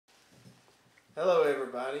Hello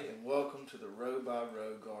everybody and welcome to the Row by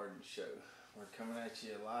Row Garden Show. We're coming at you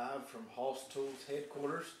live from Hoss Tools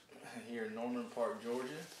headquarters here in Norman Park, Georgia.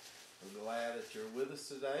 We're glad that you're with us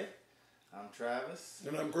today. I'm Travis.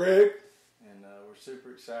 And I'm Greg. And we're super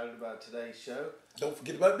excited about today's show. Don't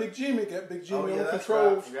forget about Big Jimmy. Got Big Jimmy on the that's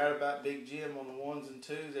controls. Right. Forgot about Big Jim on the ones and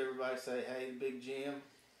twos. Everybody say hey to Big Jim.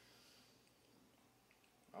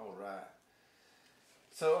 All right.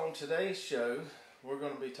 So on today's show, we're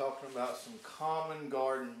going to be talking about some common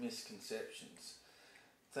garden misconceptions.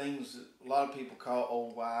 Things that a lot of people call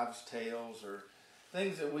old wives' tales, or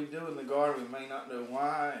things that we do in the garden we may not know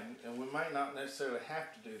why, and we might not necessarily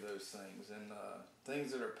have to do those things. And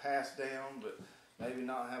things that are passed down but maybe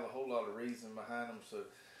not have a whole lot of reason behind them. So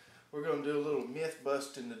we're going to do a little myth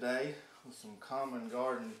busting today with some common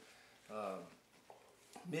garden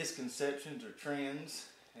misconceptions or trends.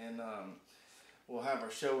 And we'll have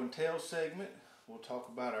our show and tell segment. We'll talk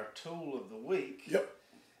about our tool of the week. Yep.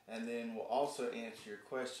 And then we'll also answer your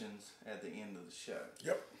questions at the end of the show.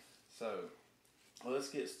 Yep. So, let's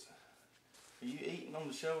get started. Are you eating on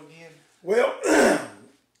the show again? Well,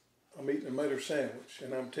 I'm eating a Mater sandwich,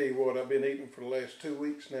 and I'm tell you what, I've been eating for the last 2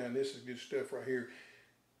 weeks now, and this is good stuff right here.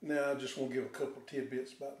 Now, I just want to give a couple of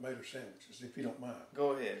tidbits about Mater sandwiches, if you don't mind.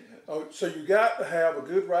 Go ahead. Oh, so you got to have a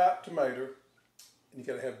good ripe tomato, and you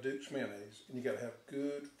got to have Duke's mayonnaise, and you got to have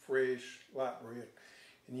good, fresh, light bread,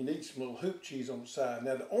 and you need some little hoop cheese on the side.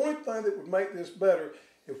 Now, the only thing that would make this better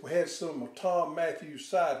if we had some of Tom Matthews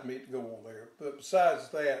side meat to go on there. But besides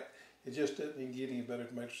that, it just doesn't even get any better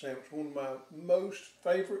than Mater sandwich. One of my most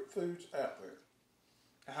favorite foods out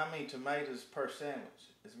there. How many tomatoes per sandwich?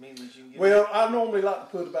 As many as you can get? Well, I normally like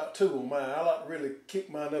to put about 2 on mine. I like to really kick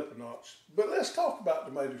mine up a notch. But let's talk about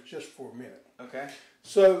tomatoes just for a minute. Okay.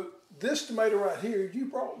 So this tomato right here, you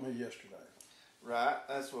brought me yesterday. Right.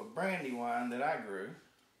 That's what brandy wine that I grew.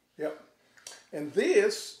 Yep. And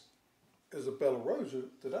this is a Bella Rosa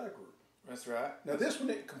that I grew. That's right. Now this one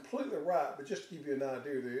isn't completely ripe, but just to give you an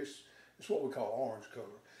idea there, it's what we call orange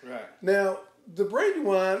color. Right. Now, the brandy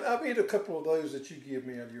wine, I've eaten a couple of those that you give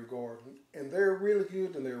me out of your garden, and they're really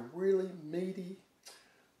good and they're really meaty.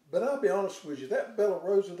 But I'll be honest with you, that Bella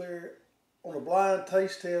Rosa there, on a blind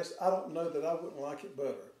taste test, I don't know that I wouldn't like it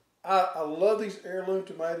better. I love these heirloom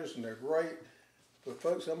tomatoes and they're great. But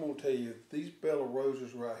folks, I'm going to tell you, these Bella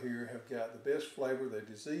Rosas right here have got the best flavor. They're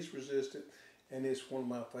disease resistant, and it's one of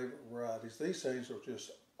my favorite varieties. These things are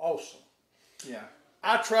just awesome. Yeah.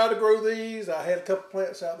 I tried to grow these. I had a couple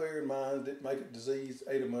plants out there in mine. Didn't make it disease,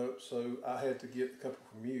 ate them up, so I had to get a couple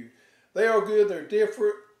from you. They are good. They're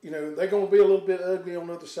different. You know, they're going to be a little bit ugly on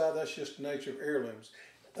the other side. That's just the nature of heirlooms.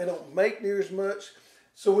 They don't make near as much.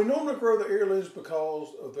 So we normally grow the heirlooms because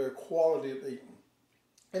of their quality of eating.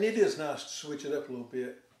 And it is nice to switch it up a little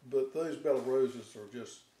bit, but those Bella Rosas are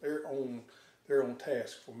just, they're on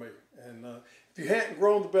task for me. And if you hadn't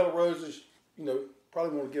grown the Bella Rosas, you know,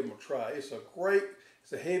 probably want to give them a try. It's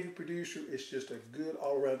a heavy producer. It's just a good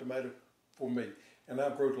all-around tomato for me. And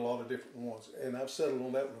I've grown a lot of different ones. And I've settled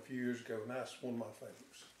on that one a few years ago, and that's one of my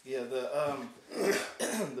favorites. Yeah,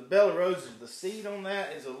 the Bella Rosa, the seed on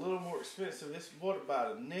that is a little more expensive. It's what,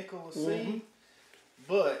 about a nickel a seed?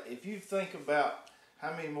 But if you think about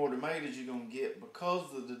how many more tomatoes you're going to get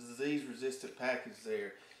because of the disease-resistant package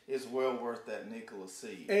there, it's well worth that nickel a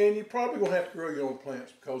seed. And you're probably going to have to grow your own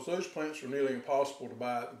plants because those plants are nearly impossible to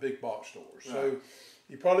buy at the big box stores. Right. So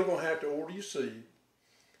you're probably going to have to order your seed,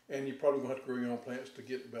 and you're probably going to have to grow your own plants to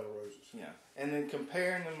get the Bella Rosas. Yeah, and then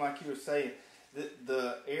comparing them, like you were saying,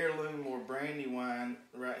 the heirloom or brandy wine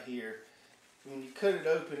right here, when you cut it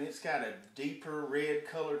open, it's got a deeper red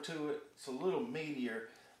color to it. It's a little meatier.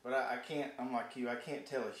 But I'm like you, I can't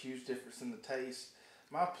tell a huge difference in the taste.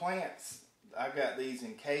 My plants, I got these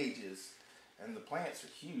in cages, and the plants are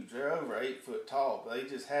huge. They're over 8 foot tall, but they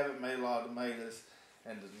just haven't made a lot of tomatoes,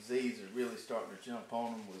 and the disease is really starting to jump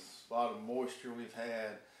on them with a lot of moisture we've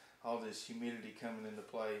had, all this humidity coming into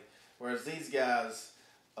play. Whereas these guys,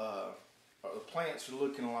 the plants are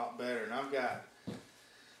looking a lot better, and I've got,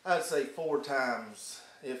 I'd say 4 times,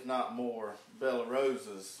 if not more, Bella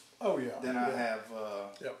Rosas. Oh yeah. Then I have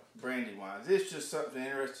brandy wines. It's just something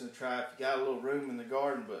interesting to try if you got a little room in the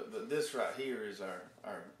garden. But this right here is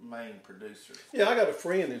our main producer. Yeah, I got a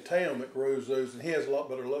friend in town that grows those, and he has a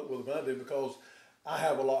lot better luck with them than I do because I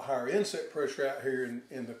have a lot higher insect pressure out here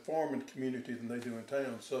in the farming community than they do in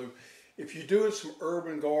town. So if you're doing some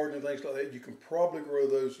urban garden and things like that, you can probably grow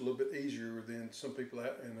those a little bit easier than some people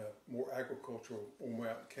out in a more agricultural or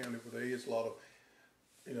out in the county where there is a lot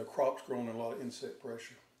of crops growing and a lot of insect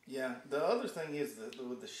pressure. Yeah, the other thing is that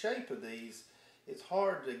with the shape of these, it's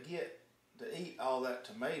hard to get to eat all that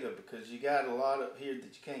tomato because you got a lot up here that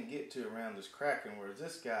you can't get to around this cracking. Whereas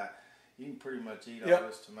this guy, you can pretty much eat all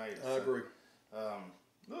this tomato. I agree.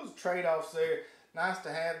 Those trade-offs there. Nice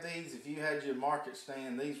to have these. If you had your market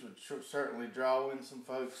stand, these would certainly draw in some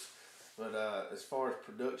folks. But as far as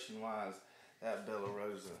production-wise, that Bella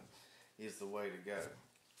Rosa is the way to go.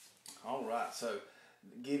 All right, so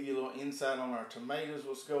give you a little insight on our tomatoes,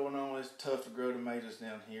 what's going on. It's tough to grow tomatoes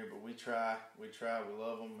down here, but we try, we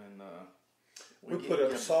love them, and we put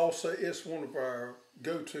up salsa. It's one of our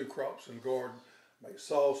go-to crops in the garden. Make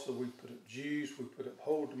salsa, we put up juice, we put up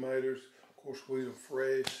whole tomatoes. Of course, we eat them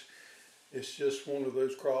fresh. It's just one of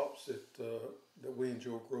those crops that we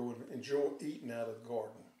enjoy growing, enjoy eating out of the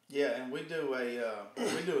garden. Yeah, and we do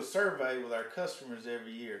a survey with our customers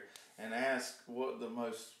every year and ask what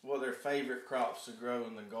their favorite crops to grow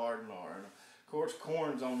in the garden are. And of course,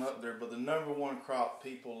 corn's on up there, but the number one crop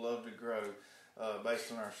people love to grow,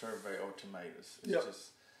 based on our survey, are tomatoes. It's just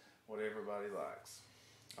what everybody likes.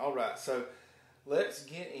 All right, so let's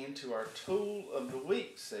get into our tool of the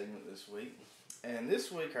week segment this week. And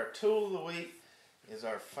this week, our tool of the week is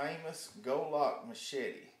our famous Go-Lock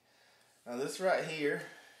machete. Now, this right here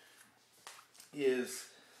is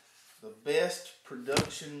the best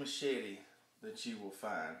production machete that you will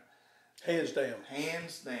find. Hands down.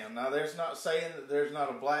 Hands down. Now, there's not saying that there's not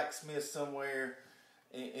a blacksmith somewhere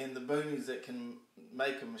in the boonies that can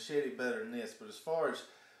make a machete better than this. But as far as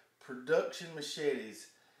production machetes,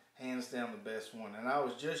 hands down the best one. And I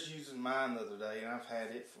was just using mine the other day, and I've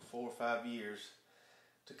had it for 4 or 5 years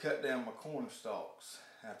to cut down my corn stalks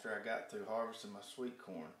after I got through harvesting my sweet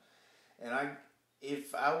corn. And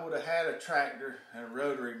if I would have had a tractor and a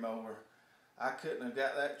rotary mower, I couldn't have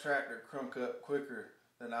got that tractor crunk up quicker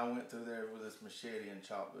than I went through there with this machete and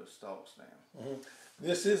chopped those stalks down. Mm-hmm.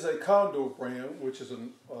 This is a Condor brand, which is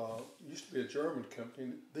used to be a German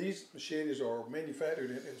company. These machetes are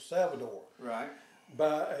manufactured in El Salvador. Right.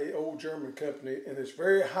 By an old German company, and it's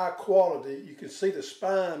very high quality. You can see the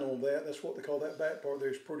spine on that. That's what they call that back part there.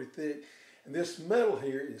 It's pretty thick. And this metal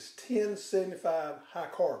here is 1075 high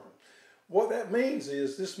carbon. What that means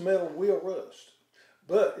is this metal will rust,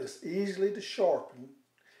 but it's easily to sharpen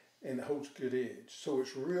and it holds good edge. So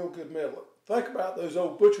it's real good metal. Think about those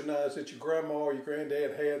old butcher knives that your grandma or your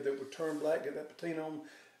granddad had that would turn black, get that patina on.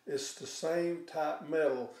 It's the same type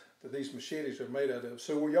metal that these machetes are made out of.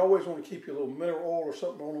 So you always want to keep your little mineral oil or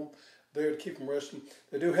something on them there to keep them rusting.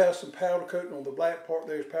 They do have some powder coating on the black part.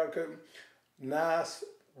 There's powder coating. Nice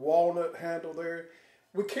walnut handle there.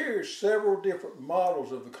 We carry several different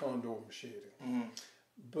models of the Condor machete. Mm-hmm.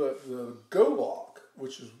 But the Go-Lock,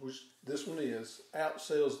 which this one is,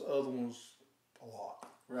 outsells the other ones a lot.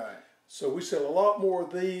 Right. So we sell a lot more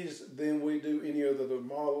of these than we do any other of the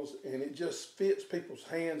models, and it just fits people's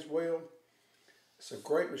hands well. It's a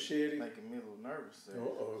great machete. Making me a little nervous there.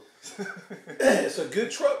 Uh-oh. It's a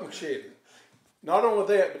good truck machete. Not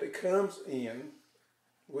only that, but it comes in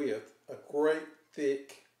with a great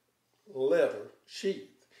thick leather sheath.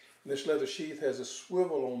 And this leather sheath has a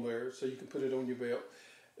swivel on there so you can put it on your belt.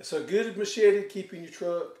 It's a good machete to keep in your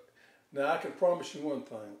truck. Now, I can promise you one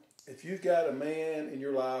thing. If you've got a man in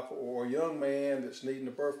your life or a young man that's needing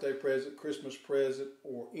a birthday present, Christmas present,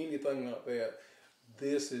 or anything like that,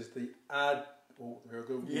 this is the ideal. Oh, there I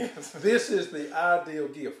go. Yes. This is the ideal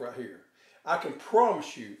gift right here. I can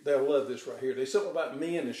promise you they'll love this right here. There's something about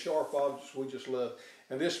men and sharp objects we just love.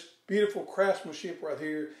 And this beautiful craftsmanship right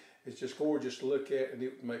here is just gorgeous to look at, and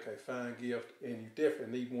it would make a fine gift. And you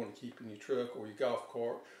definitely need one to keep in your truck or your golf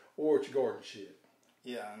cart or at your garden shed.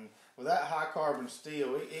 Yeah, and with that high carbon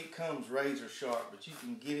steel, it comes razor sharp, but you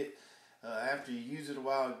can get it after you use it a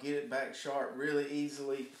while, get it back sharp really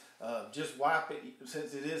easily. Just wipe it.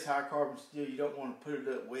 Since it is high carbon steel, you don't want to put it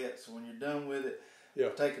up wet. So when you're done with it,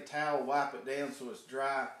 take a towel, wipe it down so it's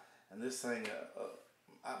dry. And this thing,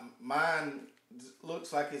 mine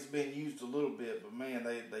looks like it's been used a little bit, but man,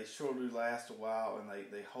 they sure do last a while, and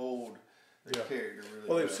they hold their character really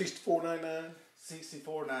well. Well, they're $64.99.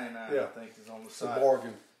 $64.99, I think, is on the site. It's a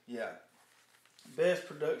bargain. Yeah. Best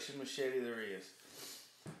production machete there is.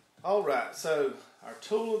 All right, so our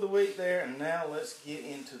tool of the week there, and now let's get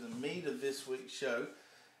into the meat of this week's show.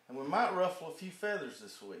 And we might ruffle a few feathers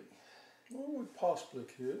this week. Well, we possibly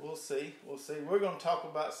could. We'll see. We're going to talk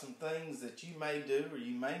about some things that you may do or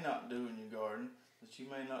you may not do in your garden that you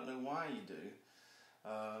may not know why you do.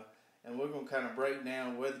 And we're going to kind of break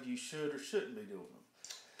down whether you should or shouldn't be doing them.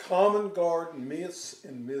 Common garden myths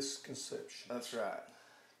and misconceptions. That's right.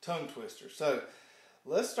 Tongue twister. So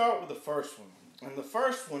let's start with the first one. And the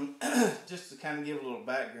first one, just to kind of give a little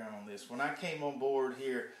background on this, when I came on board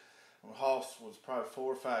here, Hoss was probably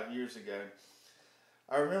 4 or 5 years ago,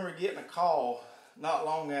 I remember getting a call not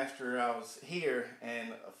long after I was here, and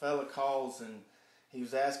a fella calls and he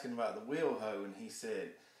was asking about the wheel hoe, and he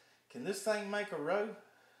said, "Can this thing make a row?"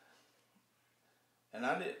 And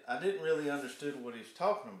I didn't really understand what he was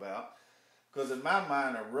talking about, because in my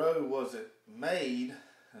mind a row wasn't made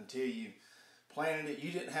until you planted it.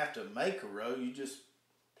 You didn't have to make a row; you just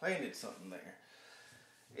planted something there.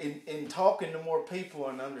 In talking to more people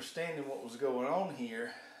and understanding what was going on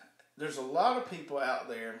here, there's a lot of people out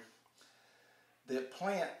there that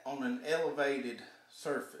plant on an elevated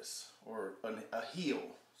surface, or a hill,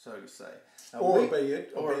 so to say. Now or a bed.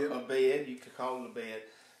 A bed, you could call it a bed.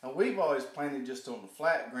 Now we've always planted just on the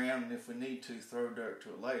flat ground, and if we need to, throw dirt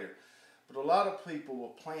to it later. But a lot of people will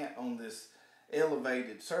plant on this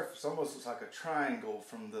elevated surface, almost looks like a triangle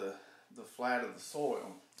from the flat of the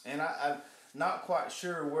soil. And I'm not quite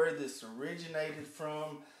sure where this originated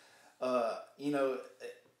from.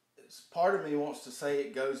 Part of me wants to say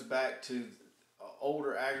it goes back to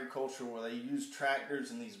older agriculture where they used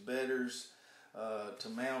tractors and these bedders to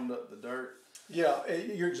mound up the dirt. Yeah,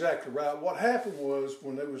 you're exactly right. What happened was,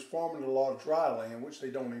 when they was farming a lot of dry land, which they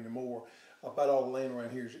don't anymore, about all the land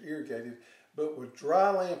around here is irrigated, but with dry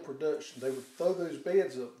land production, they would throw those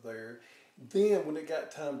beds up there. Then when it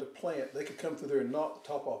got time to plant, they could come through there and knock the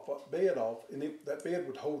top off that bed off, and that bed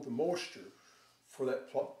would hold the moisture for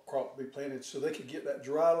that crop to be planted, so they could get that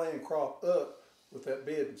dry land crop up with that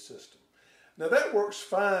bedding system. Now that works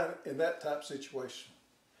fine in that type of situation.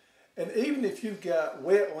 And even if you've got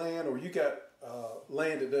wet land, or you got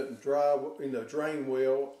land that doesn't drain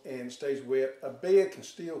well and stays wet, a bed can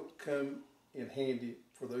still come in handy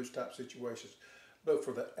for those type of situations. But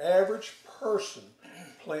for the average person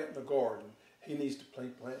planting a garden, he needs to be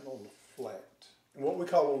planting on the flat. And what we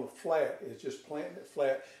call on the flat is just planting it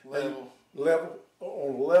flat, level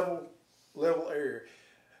area.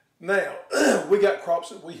 Now, we got crops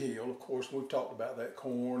that we hill, of course. We've talked about that: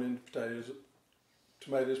 corn and potatoes,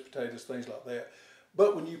 potatoes, things like that.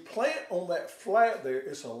 But when you plant on that flat there,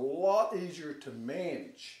 it's a lot easier to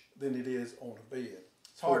manage than it is on a bed.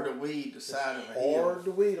 It's hard to weed the side of a hill. It's hard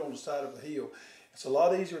to weed on the side of a hill. It's a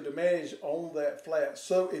lot easier to manage on that flat.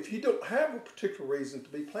 So if you don't have a particular reason to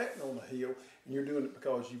be planting on a hill, and you're doing it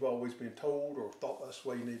because you've always been told or thought that's the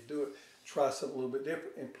way you need to do it, try something a little bit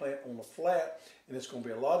different and plant on the flat, and it's going to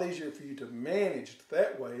be a lot easier for you to manage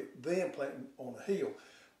that way than planting on a hill.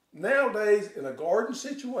 Nowadays, in a garden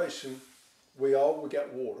situation, we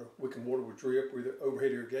got water. We can water with drip or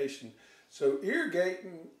overhead irrigation. So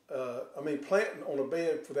planting on a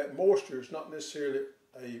bed for that moisture is not necessarily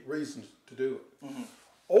a reason to do it. Mm-hmm.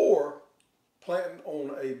 Or planting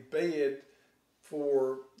on a bed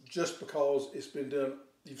for just because it's been done,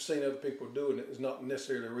 you've seen other people doing it, is not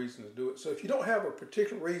necessarily a reason to do it. So if you don't have a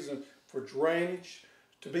particular reason for drainage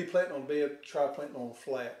to be planting on a bed, try planting on a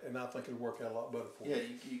flat, and I think it'll work out a lot better for you. Yeah,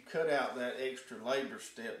 you cut out that extra labor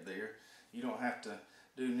step there. You don't have to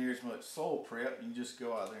do near as much soil prep. You just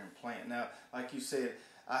go out there and plant. Now, like you said,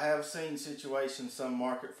 I have seen situations, some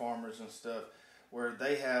market farmers and stuff, where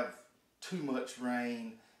they have too much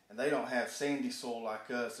rain and they don't have sandy soil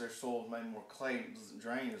like us. Their soil is made more clay and doesn't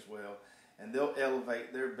drain as well. And they'll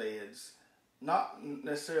elevate their beds, not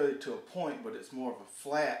necessarily to a point, but it's more of a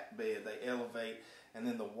flat bed. They elevate, and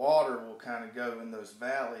then the water will kind of go in those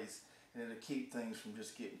valleys, and it'll keep things from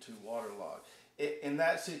just getting too waterlogged. In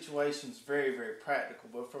that situation, it's very, very practical.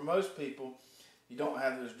 But for most people, you don't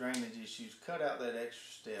have those drainage issues. Cut out that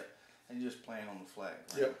extra step and just plant on the flat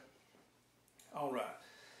ground. Yep. All right.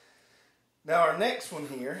 Now our next one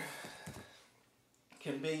here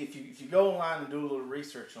can be, if you go online and do a little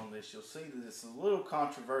research on this, you'll see that it's a little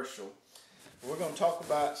controversial. We're going to talk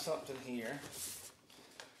about something here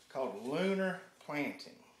called lunar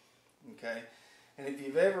planting. Okay? And if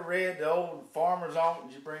you've ever read the old Farmer's Almanac,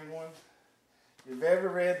 did you bring one? If you've ever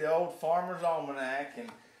read the old Farmer's Almanac and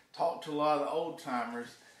talked to a lot of the old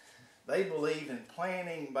timers, they believe in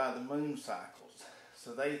planting by the moon cycles.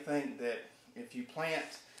 So they think that if you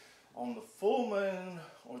plant on the full moon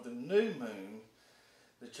or the new moon,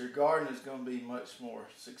 that your garden is going to be much more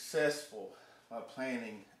successful by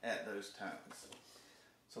planting at those times.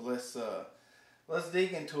 So let's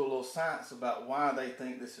dig into a little science about why they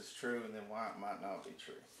think this is true and then why it might not be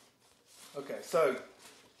true. Okay, so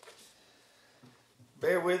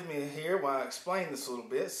bear with me here while I explain this a little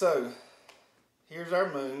bit. So here's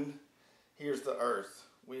our moon, here's the earth.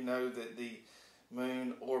 We know that the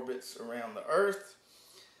moon orbits around the earth.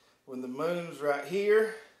 When the moon's right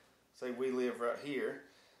here, say we live right here,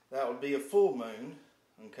 that would be a full moon,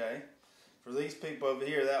 okay? For these people over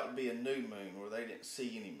here, that would be a new moon, where they didn't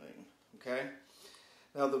see any moon, okay?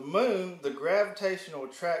 Now the moon, the gravitational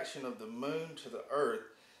attraction of the moon to the earth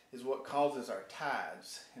is what causes our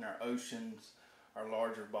tides in our oceans, our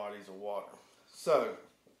larger bodies of water. So,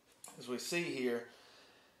 as we see here,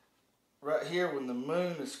 right here when the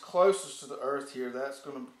moon is closest to the earth here, that's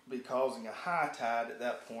going to be causing a high tide at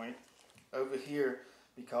that point. Over here,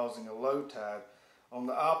 be causing a low tide. On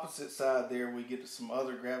the opposite side there, we get some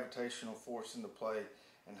other gravitational force into play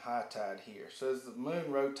and high tide here. So as the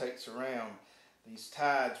moon rotates around, these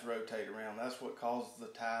tides rotate around. That's what causes the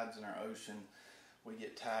tides in our ocean. We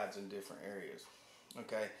get tides in different areas.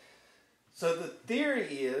 Okay, so the theory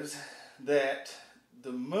is that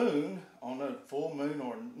the moon, on a full moon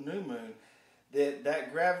or new moon,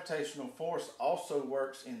 that gravitational force also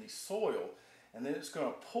works in the soil, and then it's going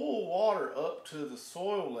to pull water up to the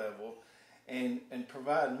soil level and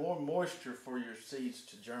provide more moisture for your seeds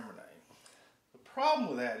to germinate. The problem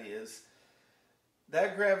with that is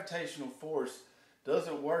that gravitational force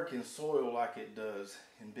doesn't work in soil like it does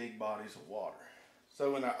in big bodies of water.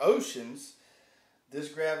 So in our oceans, this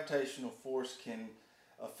gravitational force can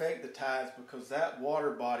affect the tides because that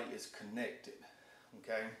water body is connected.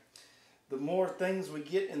 Okay? The more things we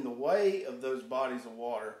get in the way of those bodies of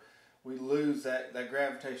water, we lose that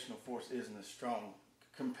gravitational force isn't as strong.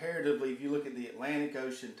 Comparatively, if you look at the Atlantic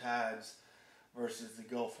Ocean tides versus the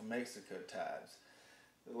Gulf of Mexico tides,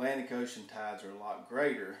 the Atlantic Ocean tides are a lot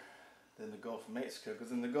greater than the Gulf of Mexico,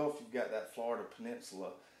 because in the Gulf you've got that Florida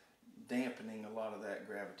Peninsula dampening a lot of that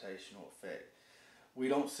gravitational effect. We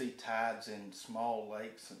don't see tides in small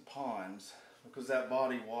lakes and ponds because that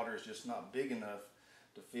body of water is just not big enough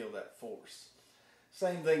to feel that force.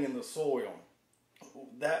 Same thing in the soil.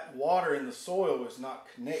 That water in the soil is not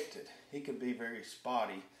connected. It could be very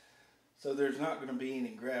spotty. So there's not going to be any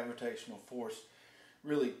gravitational force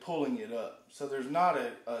really pulling it up. So there's not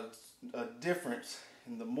a difference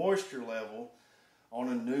in the moisture level on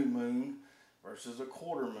a new moon versus a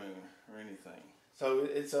quarter moon or anything. So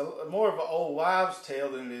it's more of an old wives'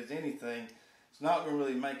 tale than it is anything. It's not going to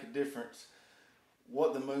really make a difference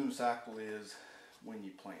what the moon cycle is when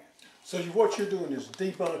you plant. So what you're doing is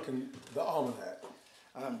debunking the almanac.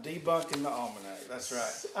 I'm debunking the almanac. That's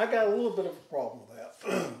right. I got a little bit of a problem with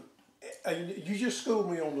that. You just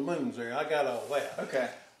schooled me on the moons there. I got all that. Okay.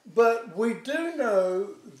 But we do know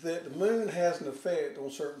that the moon has an effect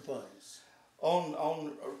on certain things. On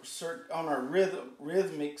our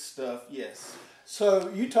rhythmic stuff, yes. So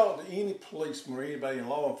you talk to any policeman or anybody in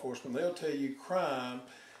law enforcement, they'll tell you crime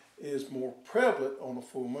is more prevalent on the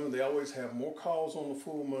full moon. They always have more calls on the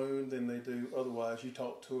full moon than they do otherwise. You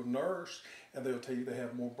talk to a nurse and they'll tell you they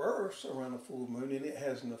have more births around the full moon, and it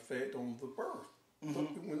has an effect on the birth.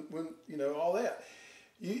 Mm-hmm. When you know all that.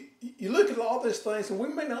 You look at all these things, and we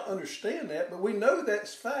may not understand that, but we know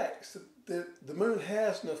that's facts, that the moon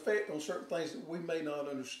has an effect on certain things that we may not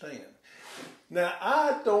understand. Now,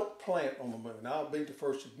 I don't plant on the moon. I'll be the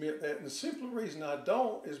first to admit that. And the simple reason I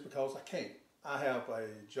don't is because I can't. I have a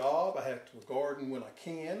job. I have to garden when I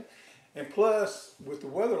can. And plus, with the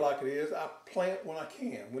weather like it is, I plant when I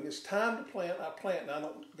can. When it's time to plant, I plant, and I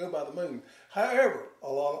don't go by the moon. However,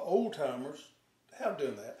 a lot of old timers have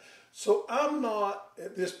done that. So I'm not,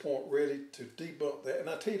 at this point, ready to debunk that. And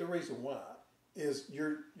I'll tell you the reason why. Is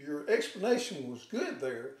your explanation was good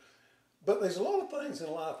there, but there's a lot of things in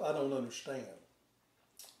life I don't understand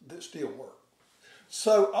that still work.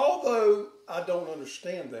 So although I don't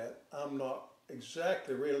understand that, I'm not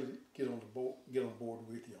exactly ready to get on board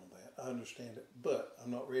with you on that. I understand it, but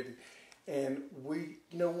I'm not ready. And you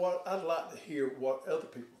know what? I'd like to hear what other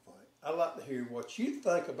people think. I'd like to hear what you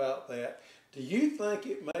think about that. Do you think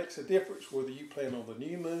it makes a difference whether you plan on the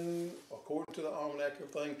new moon, according to the almanac or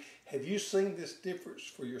thing? Have you seen this difference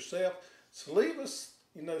for yourself? So leave us,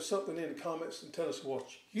 something in the comments and tell us what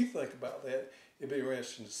you think about that. It'd be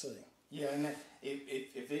interesting to see. Yeah, and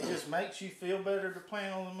if it just makes you feel better to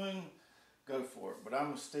plan on the moon, go for it. But I'm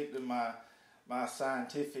going to stick to my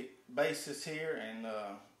scientific basis here, and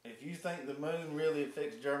if you think the moon really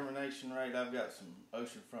affects germination rate, I've got some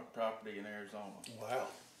oceanfront property in Arizona. Wow.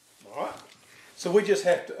 All right. So we just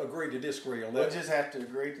have to agree to disagree on that. We just have to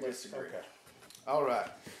agree to disagree. Okay. All right.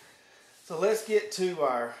 So let's get to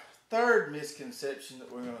our third misconception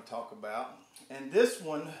that we're going to talk about. And this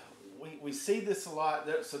one, we see this a lot.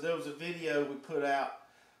 So there was a video we put out,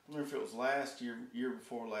 I don't remember if it was last year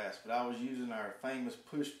before last, but I was using our famous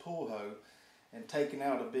push-pull hoe and taking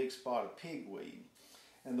out a big spot of pigweed.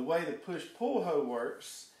 And the way the push-pull hoe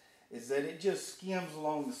works is that it just skims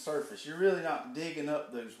along the surface. You're really not digging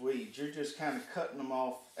up those weeds. You're just kind of cutting them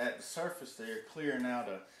off at the surface there, clearing out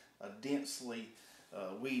a densely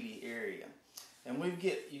weedy area. And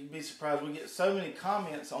you'd be surprised, we get so many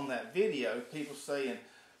comments on that video, people saying,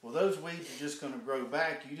 well, those weeds are just going to grow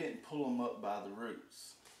back. You didn't pull them up by the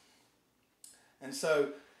roots. And so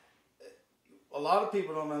a lot of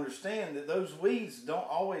people don't understand that those weeds don't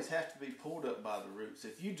always have to be pulled up by the roots.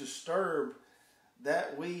 If you disturb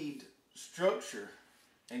that weed structure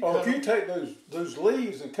and if you take those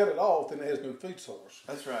leaves and cut it off, then it has no food source.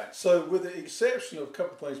 That's right. So with the exception of a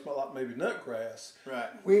couple of things like maybe nutgrass, right,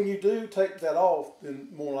 when you do take that off, then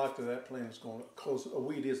more likely that plant is going to, because a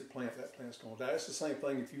weed is a plant, that plant's going to die. It's the same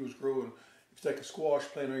thing if you was growing, if you take a squash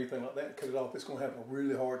plant or anything like that and cut it off, it's going to have a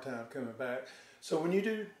really hard time coming back. So when you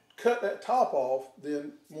do cut that top off,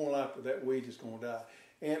 then more likely that weed is going to die.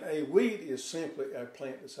 And a weed is simply a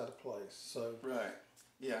plant that's out of place. So right,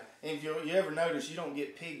 yeah. And if you ever notice, you don't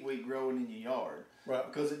get pigweed growing in your yard, right,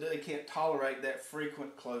 because they can't tolerate that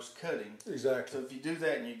frequent close cutting. Exactly. So if you do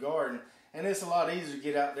that in your garden, and it's a lot easier to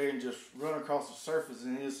get out there and just run across the surface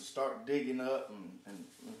than it is to start digging up and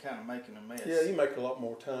kind of making a mess. Yeah, you make a lot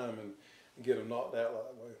more time and get them knocked out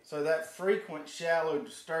that way. So that frequent shallow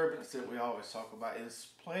disturbance that we always talk about is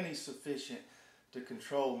plenty sufficient to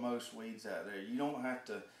control most weeds out there. You don't have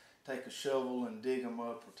to take a shovel and dig them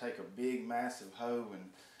up, or take a big massive hoe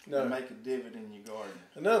and make a divot in your garden.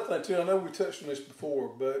 Another thing too, I know we touched on this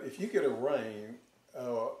before, but if you get a rain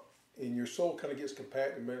and your soil kind of gets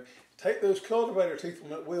compacted, man, take those cultivator teeth from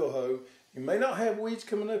that wheel hoe. You may not have weeds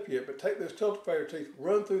coming up yet, but take those cultivator teeth,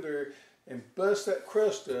 run through there and bust that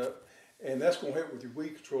crust up. And that's going to help with your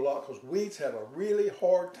weed control a lot, because weeds have a really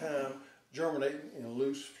hard time germinating in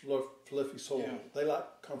loose, fluffy soil. Yeah. They like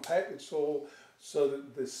compacted soil so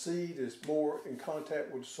that the seed is more in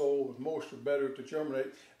contact with the soil, with moisture better to germinate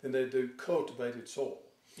than they do cultivated soil.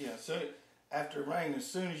 Yeah, so after rain, as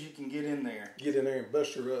soon as you can get in there. Get in there and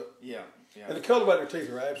bust her up. Yeah, yeah. And the cultivator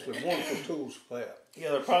teeth are absolutely wonderful tools for that.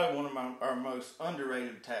 Yeah, they're probably one of our most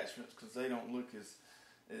underrated attachments, because they don't look as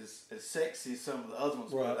sexy as some of the other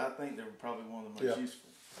ones, right, but I think they were probably one of the most useful.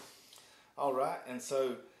 All right, and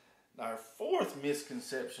so our fourth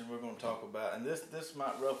misconception we're going to talk about, and this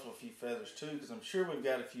might ruffle a few feathers too, because I'm sure we've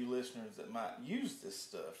got a few listeners that might use this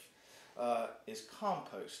stuff, is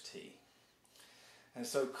compost tea. And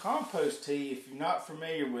so compost tea, if you're not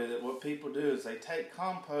familiar with it, what people do is they take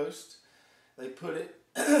compost, they put it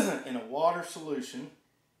in a water solution,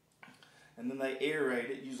 and then they aerate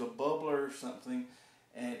it, use a bubbler or something,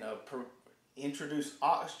 and introduce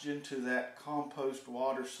oxygen to that compost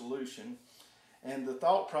water solution. And the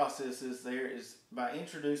thought process is by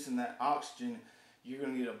introducing that oxygen, you're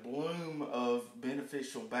going to get a bloom of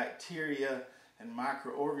beneficial bacteria and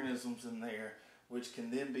microorganisms in there, which can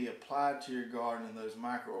then be applied to your garden, and those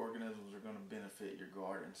microorganisms are going to benefit your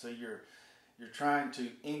garden. So you're trying to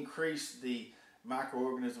increase the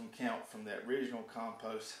microorganism count from that original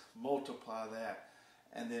compost, multiply that,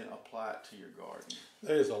 and then apply it to your garden.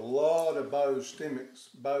 There's a lot of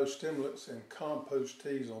biostimulants and compost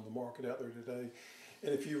teas on the market out there today.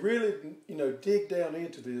 And if you really, dig down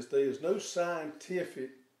into this, there's no scientific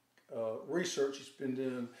research that's been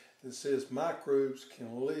done that says microbes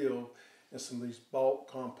can live in some of these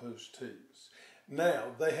bulk compost teas. Now,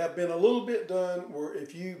 they have been a little bit done where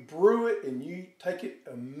if you brew it and you take it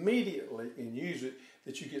immediately and use it,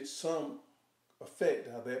 that you get some effect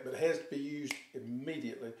out of that, but it has to be used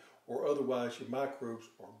immediately, or otherwise your microbes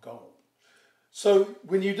are gone. So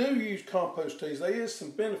when you do use compost teas, there is some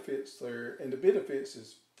benefits there, and the benefits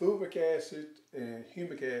is fulvic acid and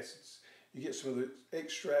humic acids. You get some of the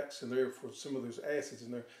extracts in there for some of those acids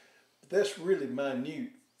in there. But that's really minute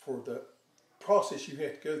for the process you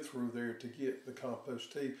have to go through there to get the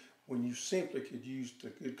compost tea, when you simply could use the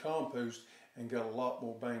good compost and got a lot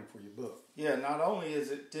more bang for your buck. Yeah, not only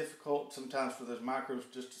is it difficult sometimes for those microbes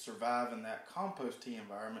just to survive in that compost tea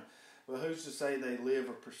environment, but who's to say they live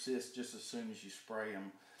or persist just as soon as you spray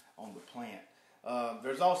them on the plant?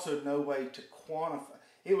 There's also no way to quantify.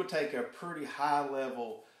 It would take a pretty high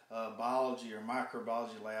level biology or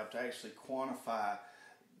microbiology lab to actually quantify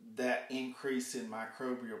that increase in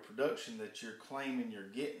microbial production that you're claiming you're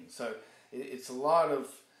getting. So it's a lot of,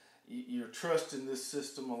 you're trusting this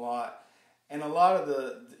system a lot. And a lot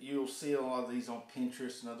of you'll see a lot of these on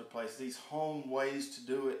Pinterest and other places. These home ways to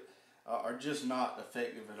do it are just not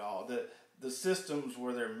effective at all. The systems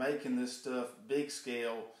where they're making this stuff big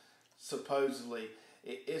scale, supposedly,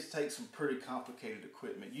 it takes some pretty complicated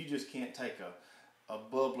equipment. You just can't take a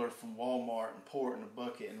bubbler from Walmart and pour it in a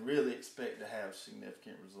bucket and really expect to have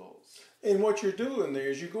significant results. And what you're doing there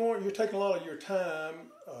is you're taking a lot of your time,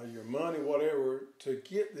 your money, whatever, to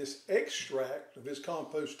get this extract of this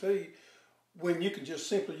compost tea, when you can just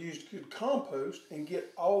simply use good compost and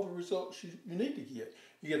get all the results you need to get.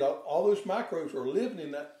 You get all those microbes are living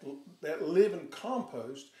in that living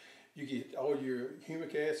compost. You get all your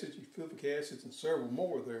humic acids, your fulvic acids, and several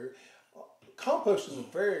more there. Compost is a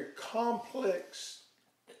very complex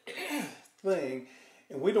thing,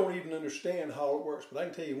 and we don't even understand how it works. But I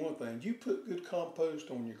can tell you one thing: you put good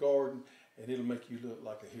compost on your garden, and it'll make you look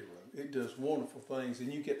like a hero. It does wonderful things,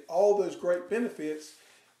 and you get all those great benefits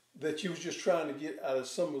that you was just trying to get out of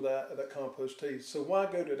some of that compost tea. So why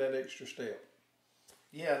go to that extra step?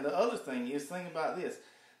 Yeah, and the other thing is, think about this.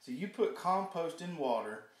 So you put compost in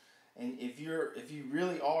water, and if you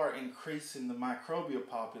really are increasing the microbial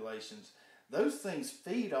populations, those things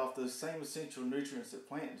feed off those same essential nutrients that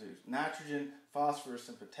plants do: nitrogen, phosphorus,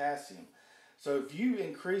 and potassium. So if you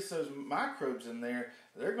increase those microbes in there,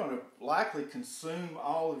 they're going to likely consume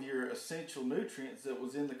all of your essential nutrients that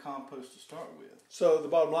was in the compost to start with. So the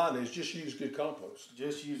bottom line is just use good compost.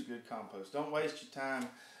 Just use good compost. Don't waste your time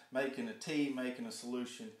making a tea, making a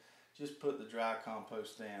solution. Just put the dry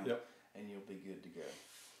compost down, and you'll be good to go.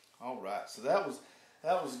 All right, so that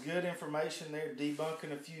was good information there,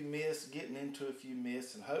 debunking a few myths, getting into a few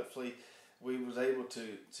myths, and hopefully we was able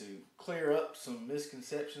to clear up some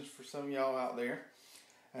misconceptions for some of y'all out there.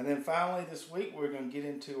 And then finally this week we're going to get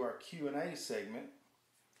into our Q&A segment.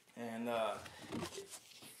 And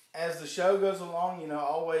as the show goes along,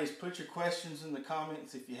 always put your questions in the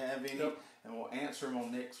comments if you have any, and we'll answer them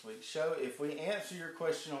on next week's show. If we answer your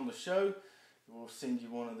question on the show, we'll send you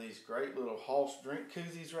one of these great little Hoss drink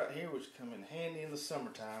koozies right here, which come in handy in the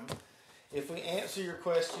summertime. If we answer your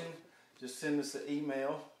question, just send us an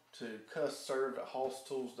email to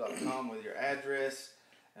custserve@hosstools.com with your address,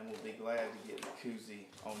 and we'll be glad to get the koozie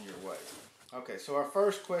on your way. Okay, so our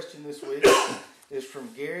first question this week is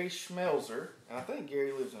from Gary Schmelzer, and I think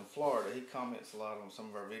Gary lives in Florida. He comments a lot on some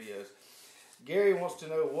of our videos. Gary wants to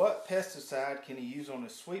know, what pesticide can he use on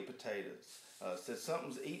his sweet potatoes? Says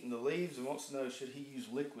something's eating the leaves and wants to know, should he use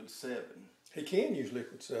Liquid 7? He can use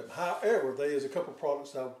Liquid 7. However, there is a couple of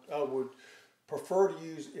products I would prefer to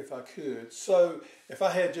use if I could. So if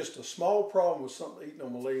I had just a small problem with something eating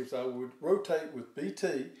on my leaves, I would rotate with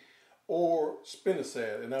BT or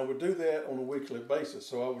spinosad, and I would do that on a weekly basis.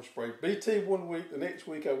 So I would spray BT one week, the next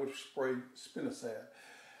week I would spray spinosad.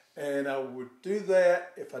 And I would do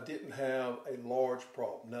that if I didn't have a large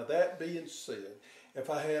problem. Now that being said, if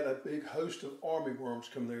I had a big host of armyworms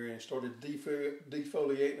come there and started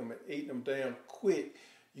defoliating them and eating them down quick,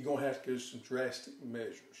 you're going to have to go some drastic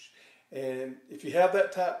measures. And if you have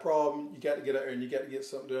that type problem, you got to get out there and you got to get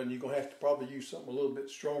something done. You're going to have to probably use something a little bit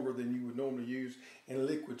stronger than you would normally use, and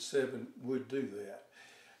Liquid 7 would do that.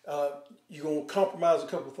 You're going to compromise a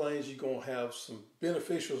couple of things. You're going to have some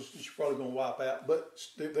beneficials that you're probably going to wipe out. But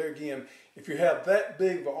there again, if you have that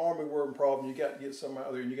big of an armyworm problem, you got to get something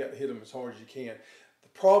out there and you got to hit them as hard as you can. The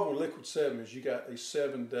problem with Liquid 7 is you got a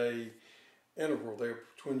 7-day interval there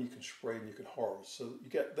between you can spray and you can harvest. So you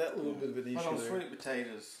got that little bit of an issue but on there. Sweet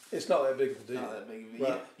potatoes, it's not that big of a deal. Not that big of a deal.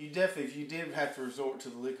 Right. You definitely, if you did have to resort to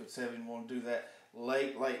the Liquid 7, you want to do that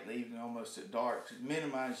late in the evening, almost at dark, to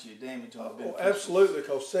minimize your damage on the beneficials. Absolutely,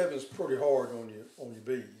 because 7 is pretty hard on your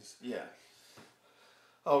bees. Yeah.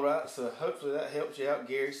 All right, so hopefully that helps you out,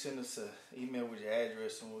 Gary. Send us an email with your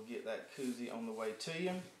address and we'll get that koozie on the way to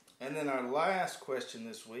you. And then our last question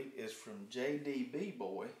this week is from JDB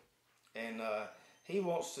Boy, and he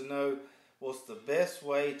wants to know, what's the best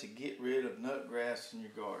way to get rid of nutgrass in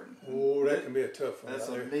your garden? Oh, that can be a tough one. That's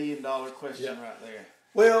a $1 million question right there.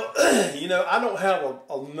 Well, I don't have a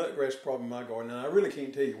nutgrass problem in my garden, and I really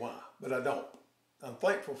can't tell you why, but I don't. I'm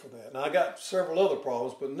thankful for that. Now, I got several other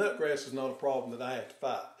problems, but nutgrass is not a problem that I have to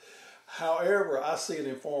fight. However, I see it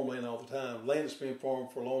in farmland all the time. Land that's been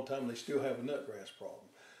farmed for a long time, and they still have a nutgrass problem.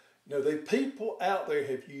 The people out there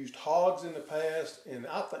have used hogs in the past, and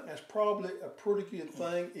I think that's probably a pretty good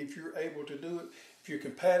thing if you're able to do it. If you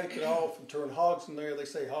can paddock it off and turn hogs in there, they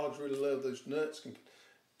say hogs really love those nuts, can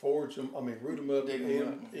forage them, root them up and eat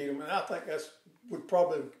them. And I think that would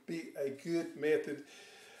probably be a good method.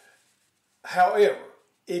 However,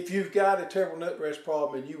 if you've got a terrible nutgrass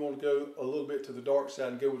problem and you want to go a little bit to the dark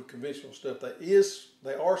side and go with the conventional stuff,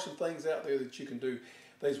 there are some things out there that you can do.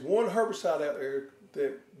 There's one herbicide out there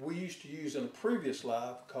that we used to use in a previous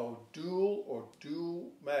live called Dual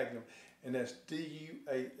Magnum, and that's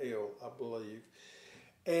DUAL, I believe.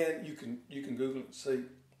 And you can Google it and see.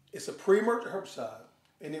 It's a pre-emergent herbicide,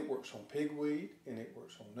 and it works on pigweed, and it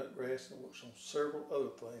works on nutgrass, and it works on several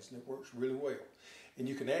other things, and it works really well. And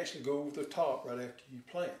you can actually go over the top right after you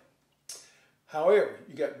plant. However,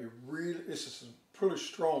 you got to be this is some pretty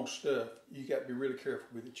strong stuff, you got to be really careful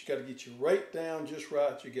with it. You got to get your rate down just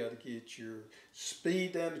right. You got to get your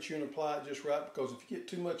speed down that you're going to apply it just right, because if you get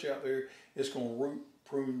too much out there, it's going to root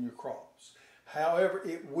prune your crops. However,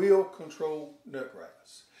 it will control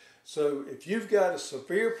nutgrass. So if you've got a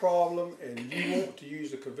severe problem and you want to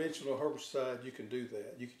use a conventional herbicide, you can do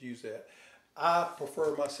that. You could use that. I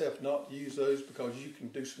prefer myself not to use those because you can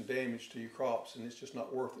do some damage to your crops, and it's just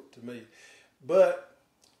not worth it to me. But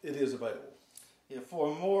it is available. Yeah,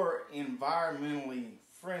 for a more environmentally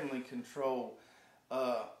friendly control,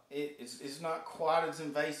 it's not quite as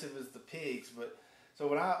invasive as the pigs. But so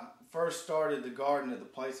when I first started the garden at the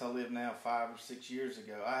place I live now 5 or 6 years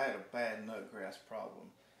ago, I had a bad nutgrass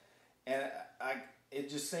problem, and it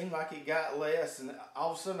just seemed like it got less, and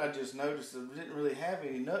all of a sudden I just noticed that we didn't really have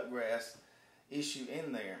any nutgrass issue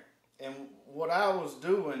in there. And what I was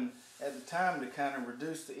doing at the time to kind of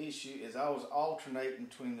reduce the issue is I was alternating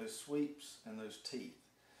between those sweeps and those teeth.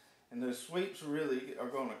 And those sweeps really are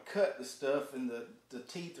going to cut the stuff, and the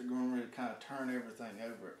teeth are going to really kind of turn everything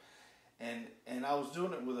over. And I was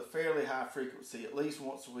doing it with a fairly high frequency, at least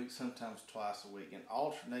once a week, sometimes twice a week, and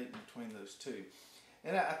alternating between those two.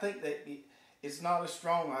 And I think that it's not as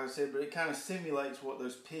strong, like I said, but it kind of simulates what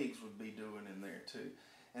those pigs would be doing in there too.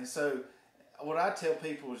 And so what I tell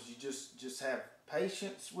people is you just have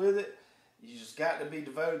patience with it. You just got to be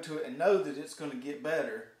devoted to it and know that it's going to get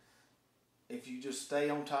better if you just stay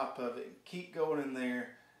on top of it and keep going in there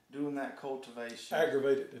doing that cultivation.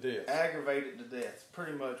 Aggravate it to death. Aggravate it to death. It's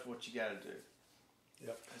pretty much what you got to do.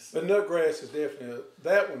 Yep. But nutgrass is definitely,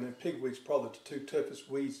 that one and pigweed's probably the two toughest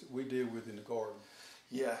weeds that we deal with in the garden.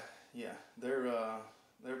 Yeah.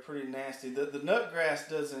 They're pretty nasty. The nutgrass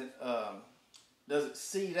doesn't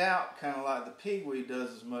seed out kind of like the pigweed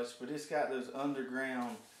does as much, but it's got those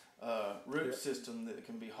underground root system that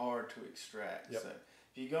can be hard to extract. Yep. So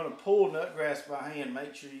if you're going to pull nutgrass by hand,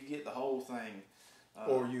 make sure you get the whole thing.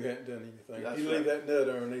 Or you hadn't done anything. If you right. leave that nut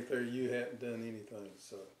underneath there, you hadn't done anything.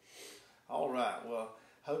 So, all right. Well,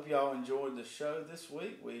 hope y'all enjoyed the show this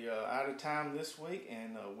week. We are out of time this week,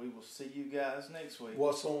 and we will see you guys next week.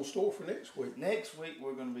 What's on store for next week? Next week,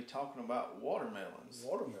 we're going to be talking about watermelons.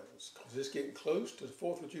 Watermelons, because it's getting close to the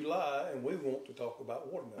 4th of July, and we want to talk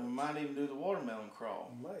about watermelons. And we might even do the watermelon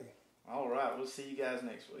crawl. We may. All right. We'll see you guys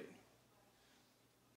next week.